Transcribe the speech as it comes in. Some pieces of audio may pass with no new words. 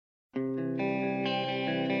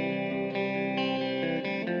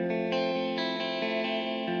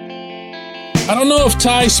I don't know if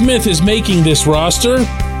Ty Smith is making this roster.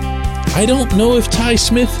 I don't know if Ty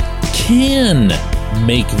Smith can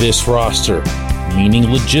make this roster, meaning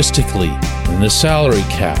logistically in the salary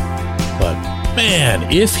cap. But man,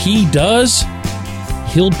 if he does,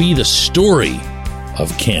 he'll be the story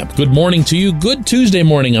of camp. Good morning to you. Good Tuesday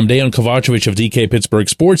morning. I'm Dejan Kovacevic of DK Pittsburgh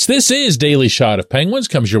Sports. This is Daily Shot of Penguins.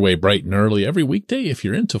 Comes your way bright and early every weekday if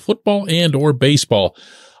you're into football and or baseball.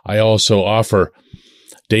 I also offer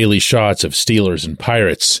daily shots of Steelers and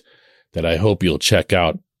Pirates that I hope you'll check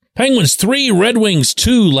out. Penguins 3, Red Wings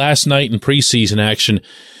 2 last night in preseason action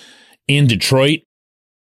in Detroit.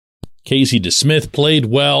 Casey DeSmith played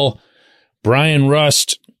well. Brian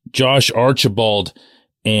Rust, Josh Archibald,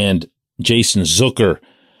 and Jason Zucker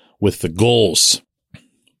with the goals.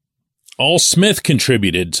 All Smith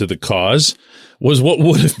contributed to the cause was what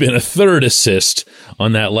would have been a third assist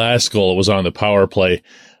on that last goal. It was on the power play.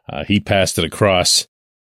 He passed it across,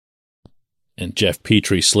 and Jeff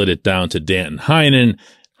Petrie slid it down to Danton Heinen.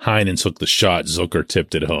 Heinen took the shot. Zucker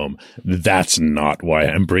tipped it home. That's not why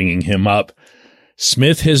I'm bringing him up.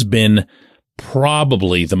 Smith has been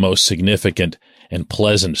probably the most significant and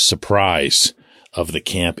pleasant surprise of the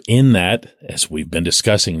camp in that, as we've been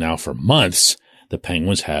discussing now for months, the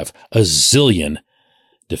Penguins have a zillion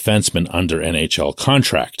defensemen under NHL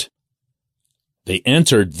contract. They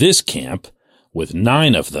entered this camp with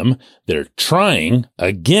 9 of them. They're trying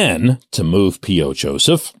again to move P.O.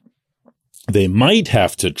 Joseph. They might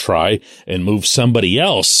have to try and move somebody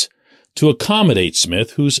else to accommodate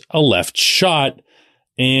Smith, who's a left shot,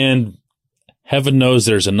 and heaven knows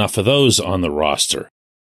there's enough of those on the roster.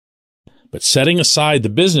 But setting aside the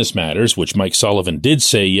business matters, which Mike Sullivan did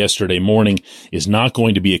say yesterday morning is not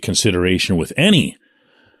going to be a consideration with any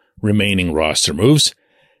remaining roster moves,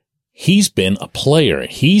 he's been a player.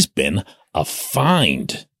 He's been a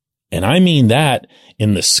find. And I mean that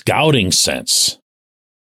in the scouting sense.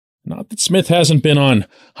 Not that Smith hasn't been on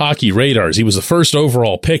hockey radars. He was the first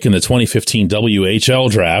overall pick in the 2015 WHL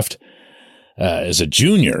draft as a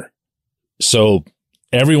junior. So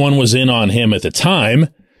everyone was in on him at the time.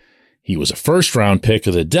 He was a first-round pick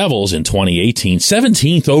of the Devils in 2018,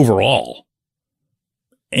 17th overall.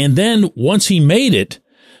 And then once he made it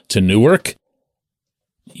to Newark,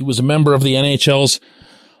 he was a member of the NHL's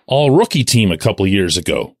all-rookie team a couple years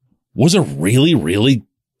ago. Was a really, really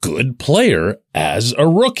good player as a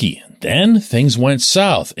rookie. Then things went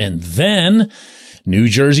south. And then New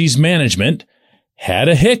Jersey's management had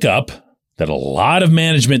a hiccup that a lot of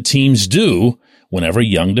management teams do whenever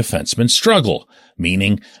young defensemen struggle,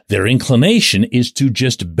 meaning their inclination is to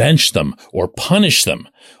just bench them or punish them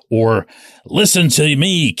or listen to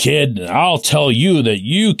me, kid. I'll tell you that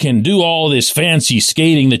you can do all this fancy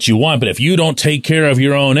skating that you want, but if you don't take care of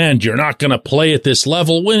your own end, you're not going to play at this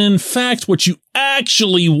level. When in fact, what you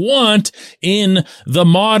actually want in the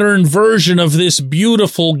modern version of this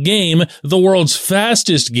beautiful game, the world's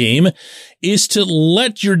fastest game, is to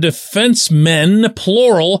let your defensemen,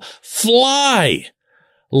 plural, fly.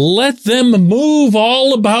 Let them move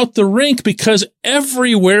all about the rink, because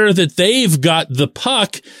everywhere that they've got the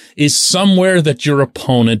puck is somewhere that your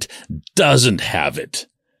opponent doesn't have it.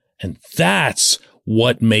 And that's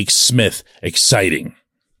what makes Smith exciting.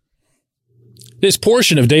 This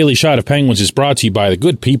portion of Daily Shot of Penguins is brought to you by the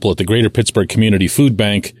good people at the Greater Pittsburgh Community Food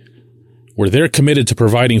Bank, where they're committed to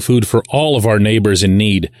providing food for all of our neighbors in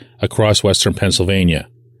need across Western Pennsylvania.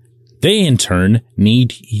 They, in turn,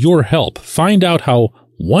 need your help. Find out how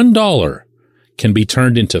 $1 can be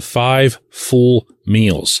turned into 5 full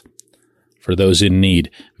meals. For those in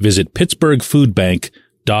need, visit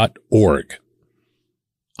pittsburghfoodbank.org.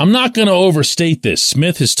 I'm not going to overstate this.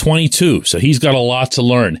 Smith is 22, so he's got a lot to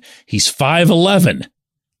learn. He's 5'11",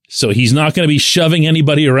 so he's not going to be shoving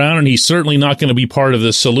anybody around, and he's certainly not going to be part of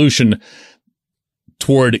the solution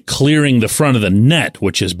toward clearing the front of the net,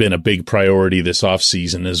 which has been a big priority this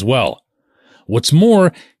offseason as well. What's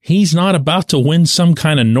more, he's not about to win some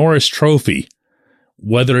kind of Norris Trophy,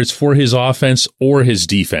 whether it's for his offense or his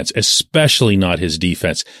defense, especially not his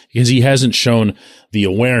defense, because he hasn't shown the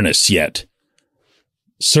awareness yet.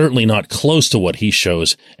 Certainly not close to what he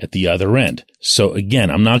shows at the other end. So again,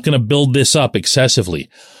 I'm not going to build this up excessively,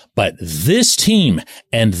 but this team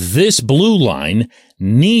and this blue line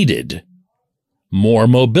needed more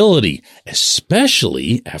mobility,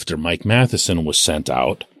 especially after Mike Matheson was sent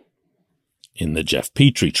out in the Jeff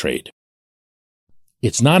Petrie trade.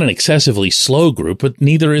 It's not an excessively slow group, but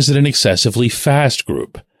neither is it an excessively fast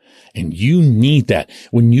group. And you need that.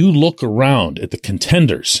 When you look around at the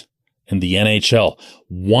contenders in the NHL,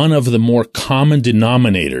 one of the more common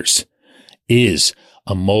denominators is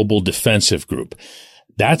a mobile defensive group.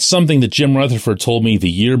 That's something that Jim Rutherford told me the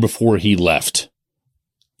year before he left.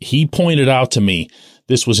 He pointed out to me,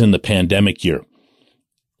 this was in the pandemic year.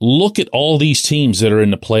 Look at all these teams that are in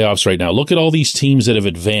the playoffs right now. Look at all these teams that have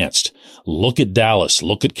advanced. Look at Dallas.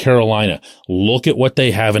 Look at Carolina. Look at what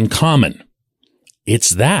they have in common. It's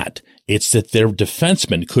that. It's that their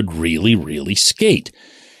defensemen could really, really skate.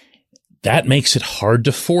 That makes it hard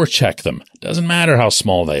to forecheck them. Doesn't matter how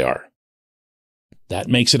small they are. That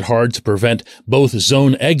makes it hard to prevent both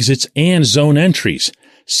zone exits and zone entries.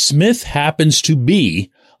 Smith happens to be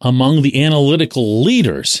among the analytical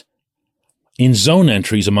leaders in zone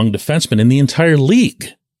entries among defensemen in the entire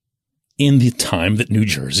league in the time that New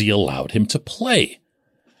Jersey allowed him to play.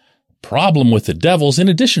 Problem with the Devils, in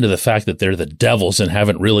addition to the fact that they're the Devils and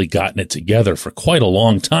haven't really gotten it together for quite a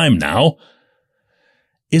long time now,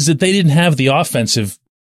 is that they didn't have the offensive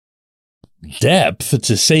depth,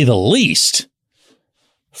 to say the least,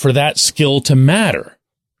 for that skill to matter.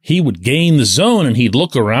 He would gain the zone and he'd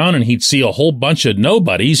look around and he'd see a whole bunch of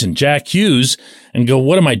nobodies and Jack Hughes and go,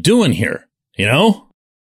 what am I doing here? You know?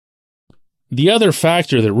 The other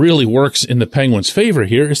factor that really works in the Penguins' favor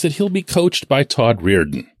here is that he'll be coached by Todd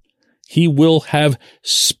Reirden. He will have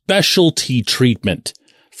specialty treatment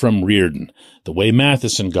from Reirden, the way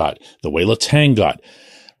Matheson got, the way Letang got.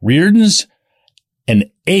 Reirden's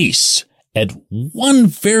an ace at one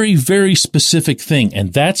very, very specific thing,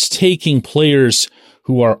 and that's taking players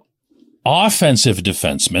who are offensive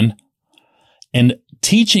defensemen and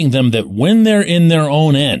teaching them that when they're in their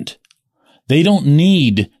own end, they don't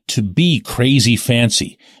need to be crazy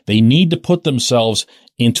fancy. They need to put themselves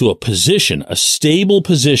into a position, a stable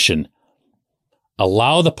position,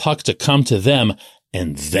 allow the puck to come to them,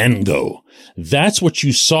 and then go. That's what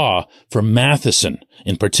you saw from Matheson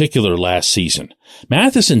in particular last season.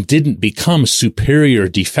 Matheson didn't become superior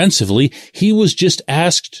defensively. He was just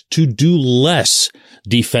asked to do less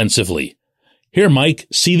defensively. Here, Mike,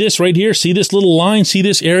 see this right here? See this little line? See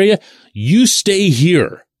this area? You stay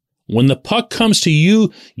here. When the puck comes to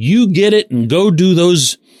you, you get it and go do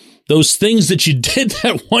those things that you did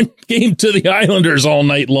that one game to the Islanders all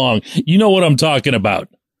night long. You know what I'm talking about.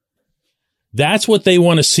 That's what they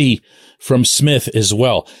want to see from Smith as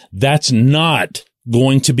well. That's not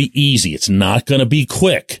going to be easy. It's not going to be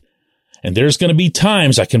quick. And there's going to be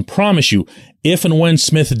times, I can promise you, if and when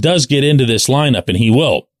Smith does get into this lineup, and he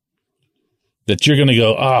will, that you're going to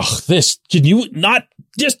go,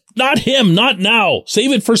 not him, not now.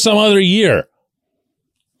 Save it for some other year.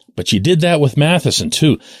 But you did that with Matheson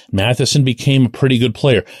too. Matheson became a pretty good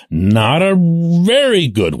player. Not a very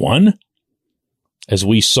good one, as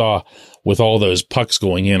we saw with all those pucks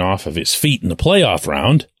going in off of his feet in the playoff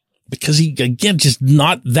round, because he, again, just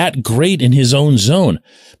not that great in his own zone.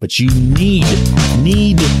 But you need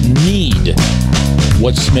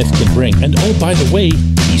what Smith can bring. And oh, by the way,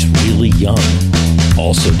 he's really young.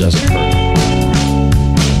 Also doesn't hurt.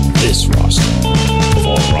 This roster of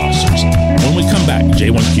all rosters. When we come back,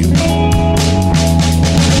 J1Q.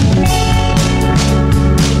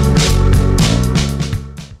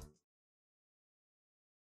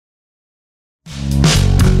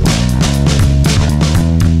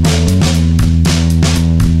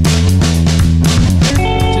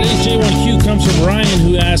 From Ryan,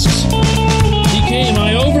 who asks, DK, am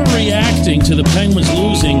I overreacting to the Penguins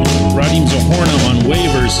losing Radim Zohorna on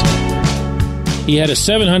waivers? He had a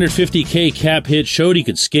 $750K cap hit, showed he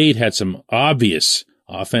could skate, had some obvious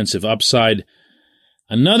offensive upside.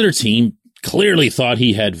 Another team clearly thought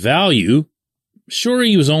he had value. Sure,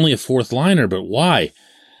 he was only a fourth liner, but why?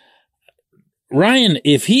 Ryan,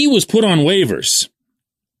 if he was put on waivers,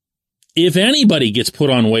 if anybody gets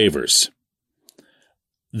put on waivers,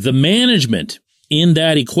 the management in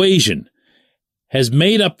that equation has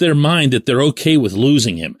made up their mind that they're okay with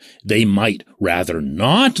losing him. They might rather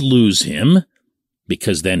not lose him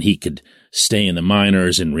because then he could stay in the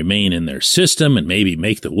minors and remain in their system and maybe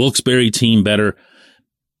make the Wilkes-Barre team better.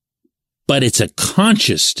 But it's a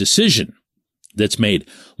conscious decision that's made.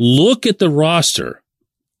 Look at the roster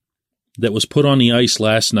that was put on the ice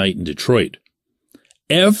last night in Detroit.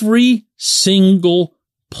 Every single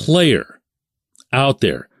player out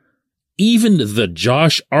there, even the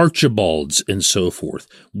Josh Archibalds and so forth,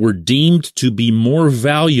 were deemed to be more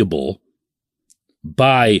valuable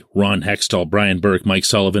by Ron Hextall, Brian Burke, Mike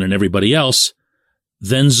Sullivan, and everybody else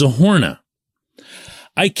than Zohorna.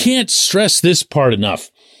 I can't stress this part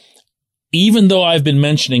enough, even though I've been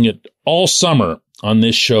mentioning it all summer on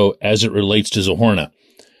this show as it relates to Zohorna.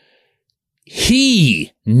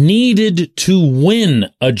 He needed to win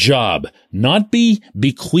a job, not be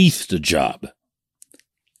bequeathed a job.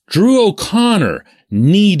 Drew O'Connor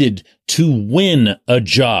needed to win a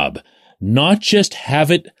job, not just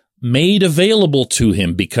have it made available to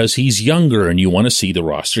him because he's younger and you want to see the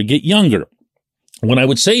roster get younger. When I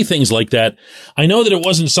would say things like that, I know that it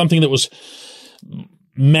wasn't something that was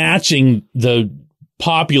matching the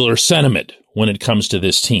popular sentiment when it comes to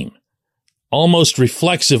this team. Almost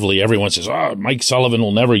reflexively, everyone says, Mike Sullivan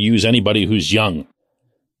will never use anybody who's young.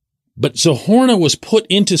 But Zohorna was put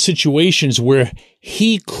into situations where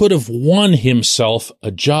he could have won himself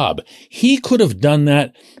a job. He could have done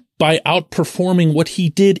that by outperforming what he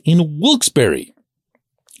did in Wilkes-Barre.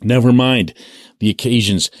 Never mind the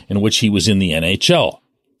occasions in which he was in the NHL.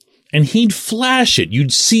 And he'd flash it.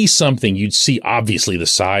 You'd see something. You'd see, obviously, the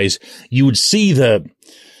size. You would see the,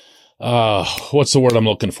 what's the word I'm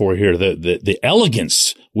looking for here? The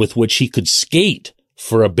elegance with which he could skate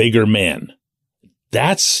for a bigger man.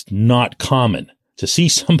 That's not common. To see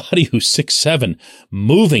somebody who's 6'7"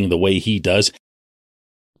 moving the way he does,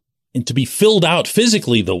 and to be filled out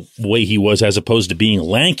physically the way he was, as opposed to being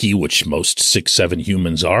lanky, which most 6'7"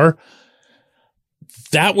 humans are,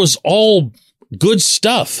 that was all good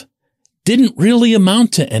stuff. Didn't really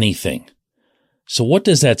amount to anything. So what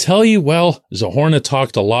does that tell you? Well, Zohorna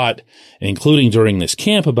talked a lot, including during this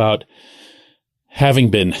camp, about having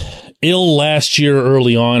been ill last year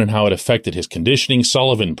early on and how it affected his conditioning.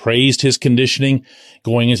 Sullivan praised his conditioning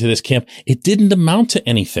going into this camp. It didn't amount to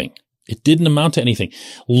anything. It didn't amount to anything.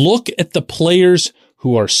 Look at the players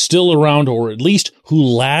who are still around, or at least who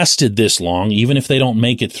lasted this long, even if they don't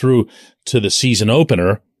make it through to the season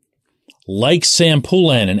opener, like Sam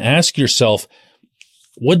Poulin, and ask yourself,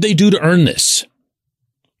 what'd they do to earn this?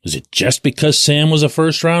 Is it just because Sam was a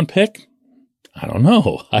first-round pick? I don't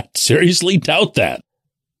know. I seriously doubt that.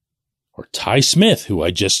 Or Ty Smith, who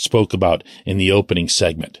I just spoke about in the opening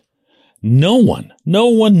segment. No one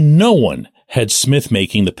had Smith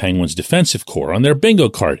making the Penguins' defensive core on their bingo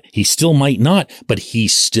card. He still might not, but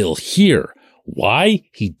he's still here. Why?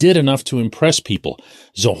 He did enough to impress people.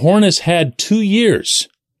 Zohorna's had 2 years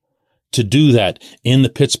to do that in the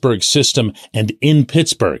Pittsburgh system and in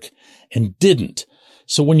Pittsburgh, and didn't.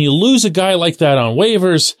 So when you lose a guy like that on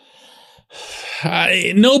waivers,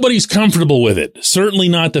 nobody's comfortable with it. Certainly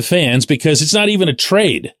not the fans, because it's not even a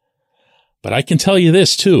trade. But I can tell you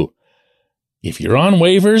this, too. If you're on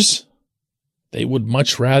waivers, they would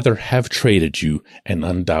much rather have traded you and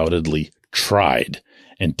undoubtedly tried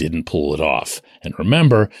and didn't pull it off. And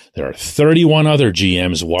remember, there are 31 other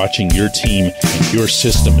GMs watching your team and your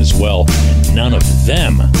system as well, and none of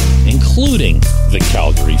them, including the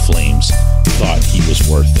Calgary Flames, thought he was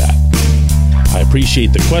worth that. I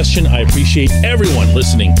appreciate the question. I appreciate everyone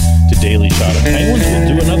listening to Daily Shot of Penguins.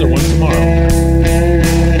 We'll do another one tomorrow.